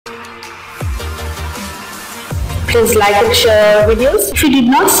Please like and share our videos. If you did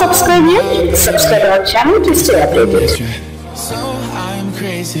not subscribe yet, subscribe our channel to stay updated. So I'm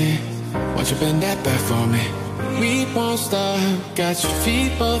crazy. Won't you bend that back for me? We won't stop. Got your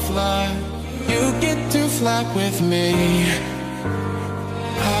feet both locked. You get to fly with me.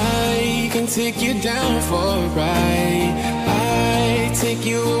 I can take you down for a ride. I take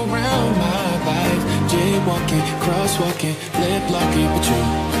you around my life. Jaywalking, crosswalking, lip locking, but you,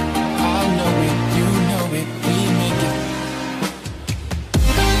 I know it, you know it, we make it.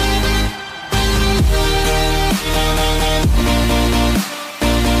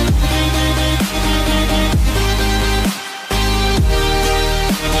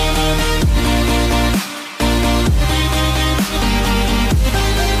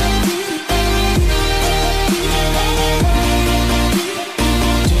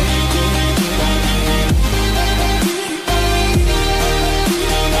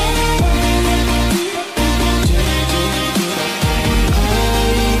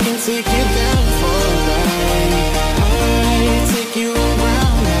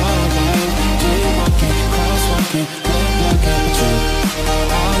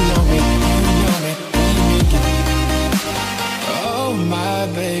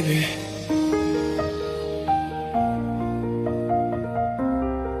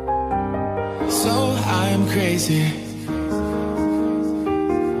 So I'm crazy.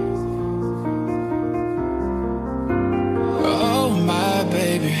 Oh my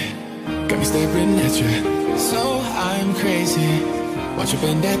baby, got me staring at you. So I'm crazy. Won't you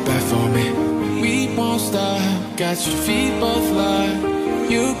bend that back for me? We won't stop. Got your feet both locked.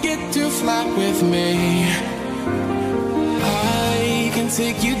 You get to fly with me. I can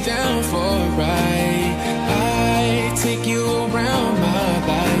take you down for a ride. I take you around my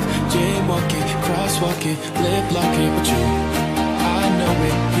life. Jaywalking, crosswalking, lip locking, but you, I know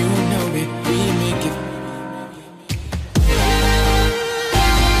it, you know it, we make it.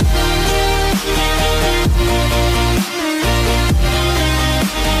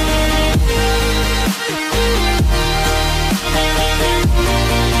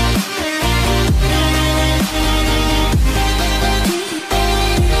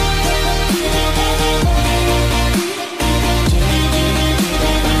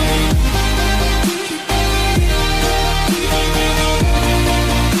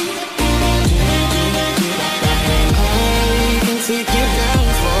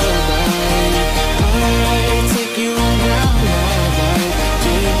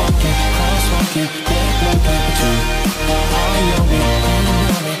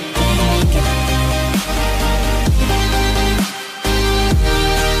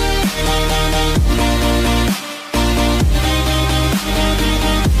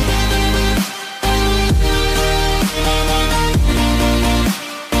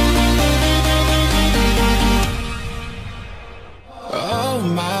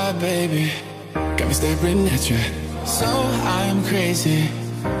 Baby, got me staring at you. So I'm crazy.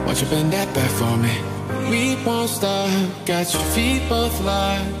 Won't you bend that back for me? We won't stop. Got your feet both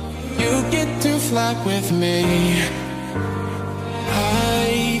locked. You get to fly with me.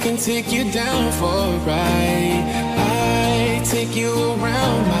 I can take you down for a ride. I take you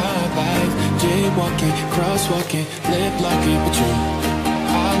around my life. Jaywalking, crosswalking, lip locking, but you,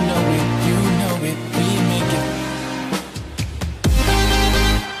 I know it, you know it, we make it.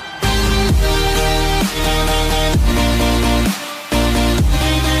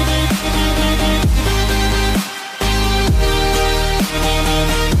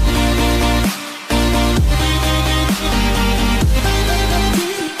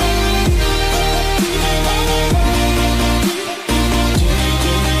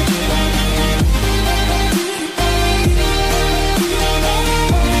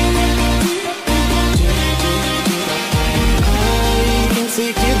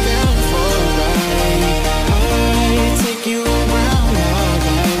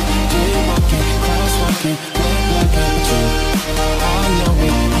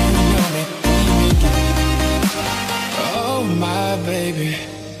 Baby,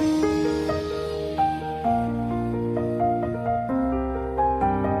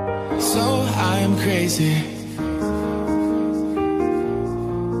 so I'm crazy.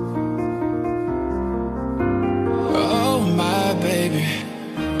 Oh my baby,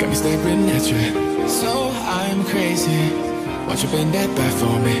 got me staring at you. So I'm crazy. Won't you bend that back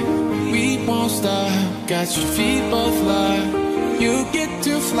for me? We won't stop. Got your feet both locked. You get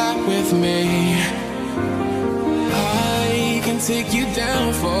to fly with me. I can take you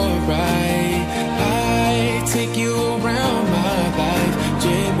down for a ride. I take you around my life.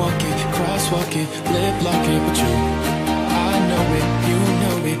 Jaywalking, crosswalking, lip locking, but you, I know it, you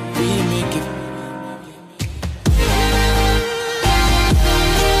know it, we make it.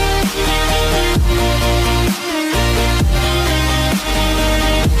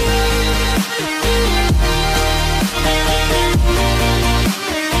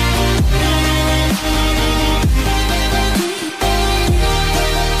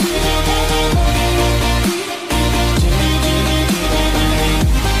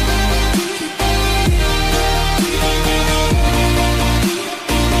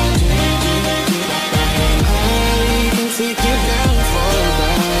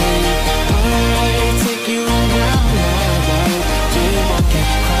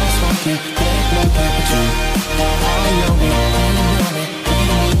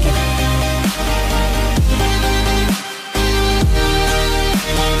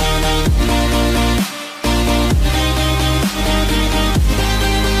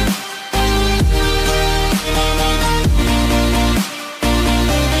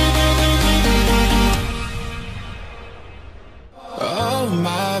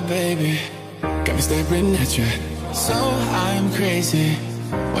 staring at you. So I'm crazy,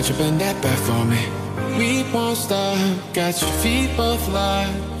 watch you bend that back for me. We won't stop, got your feet both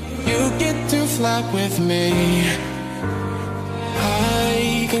locked. You get to fly with me.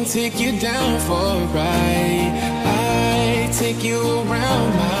 I can take you down for a ride. I take you around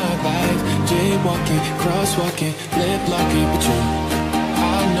my life. Jaywalking, crosswalking, lip locking with you.